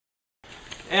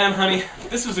Anne, honey,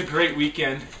 this was a great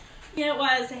weekend. Yeah, it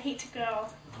was. I hate to go.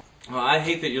 Well, I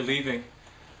hate that you're leaving.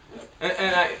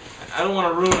 And I don't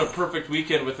want to ruin a perfect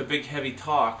weekend with a big heavy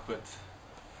talk, but...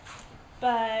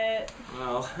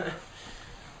 Well...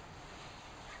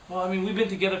 Well, I mean, we've been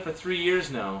together for 3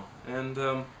 years now, and,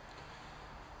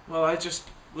 well, I just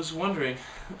was wondering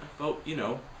about, you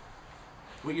know,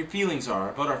 what your feelings are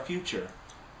about our future.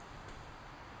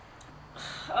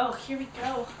 Oh, here we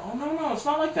go. Oh, no, it's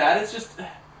not like that. It's just,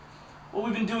 well,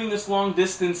 we've been doing this long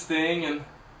distance thing, and,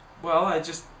 well, I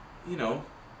just, you know,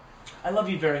 I love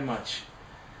you very much.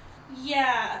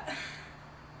 Yeah.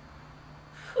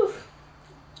 Whew.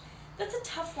 That's a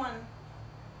tough one.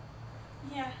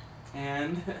 Yeah.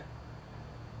 And...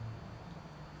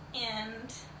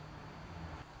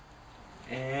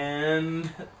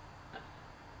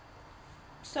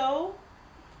 So?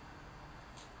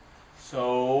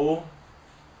 So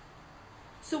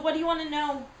what do you want to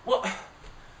know? Well,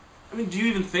 I mean, do you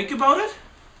even think about it?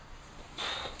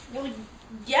 Well,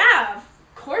 yeah, of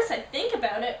course I think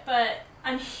about it, but,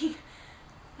 I mean,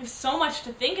 there's so much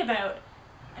to think about.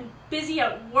 I'm busy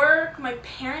at work, my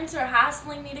parents are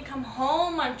hassling me to come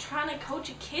home, I'm trying to coach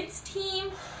a kids team,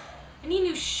 I need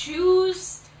new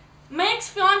shoes, my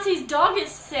ex-fiance's dog is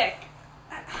sick.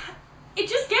 It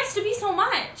just gets to be so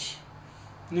much.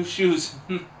 New shoes.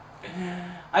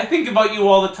 I think about you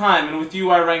all the time, and with you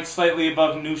I rank slightly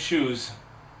above new shoes.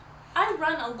 I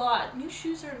run a lot. New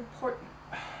shoes are important.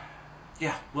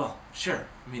 Yeah, well, sure.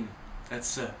 I mean,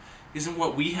 that's, isn't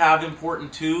what we have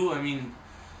important too? I mean...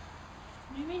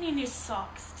 Maybe I need new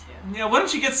socks too. Yeah, why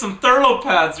don't you get some Thurlow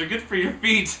pads? They're good for your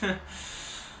feet.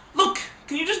 Look,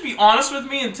 can you just be honest with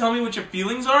me and tell me what your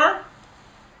feelings are?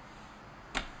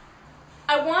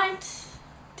 I want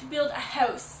to build a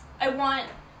house. I want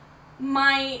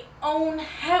my own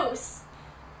house.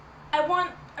 I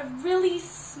want a really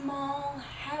small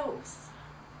house.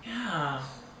 Yeah,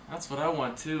 that's what I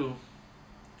want too.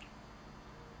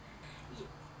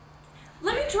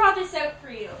 Let me draw this out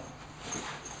for you.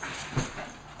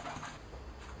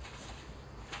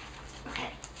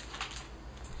 Okay.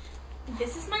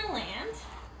 This is my land,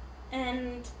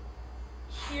 and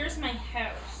here's my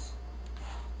house.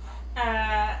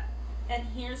 And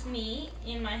here's me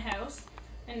in my house,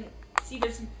 and see,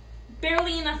 there's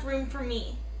barely enough room for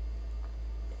me.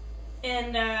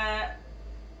 And,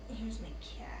 here's my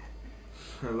cat.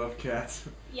 I love cats.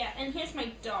 Yeah, and here's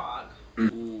my dog.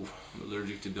 Ooh, I'm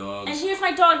allergic to dogs. And here's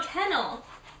my dog kennel,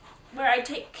 where I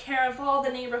take care of all the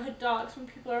neighborhood dogs when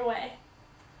people are away.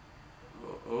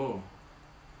 Oh.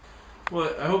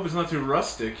 Well, I hope it's not too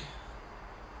rustic.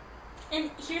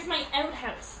 And here's my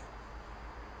outhouse.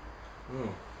 Oh.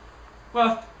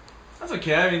 Well, that's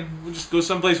okay. I mean, we'll just go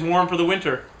someplace warm for the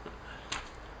winter.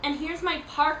 And here's my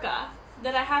parka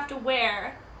that I have to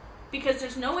wear because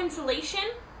there's no insulation,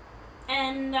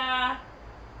 and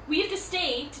we have to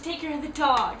stay to take care of the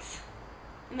dogs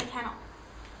in the kennel.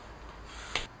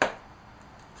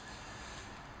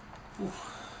 Ooh.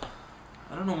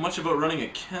 I don't know much about running a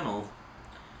kennel.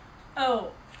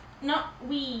 Oh, not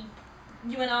we,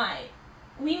 you and I.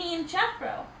 We mean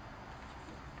Jethro,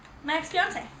 my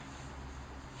ex-fiance.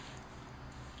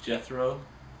 Jethro?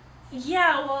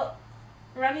 Yeah, well,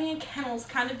 running a kennel's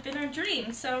kind of been our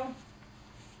dream, so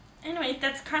anyway,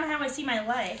 that's kind of how I see my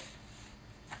life.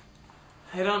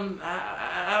 I don't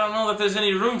know that there's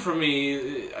any room for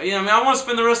me. Yeah, I mean, I want to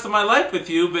spend the rest of my life with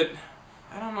you, but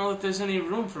I don't know that there's any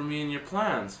room for me in your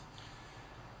plans.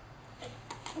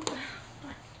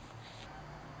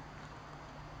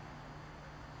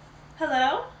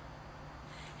 Hello?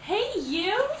 Hey,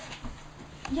 you?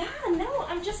 Yeah, no,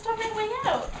 I'm just on my way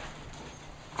out.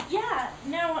 Yeah,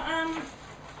 no,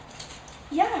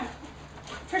 yeah,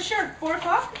 for sure, 4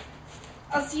 o'clock.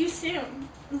 I'll see you soon.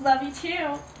 Love you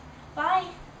too. Bye.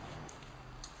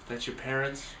 That's your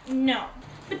parents? No,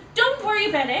 but don't worry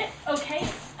about it, okay?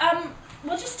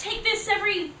 We'll just take this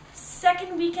every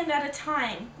second weekend at a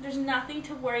time. There's nothing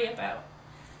to worry about.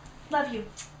 Love you.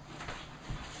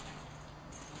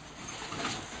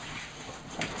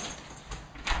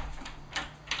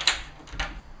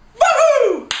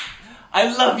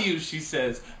 I love you, she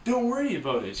says. Don't worry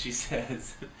about it, she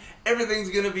says. Everything's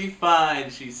gonna be fine,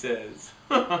 she says.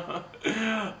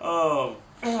 Oh.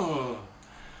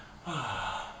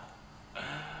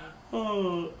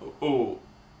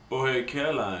 Hey,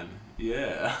 Caroline.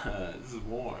 Yeah, this is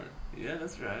Warren. Yeah,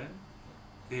 that's right.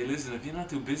 Hey, listen, if you're not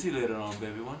too busy later on,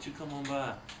 baby, why don't you come on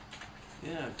by?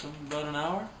 Yeah, come in about an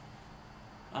hour?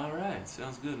 All right,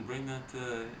 sounds good. And bring that,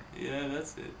 yeah,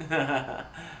 that's it.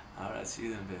 All right, see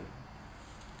you then, baby.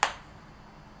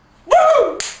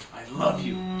 Woo! I love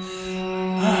you.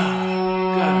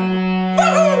 God.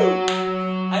 Woo!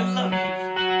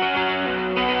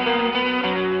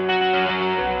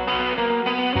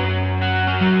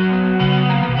 Bye.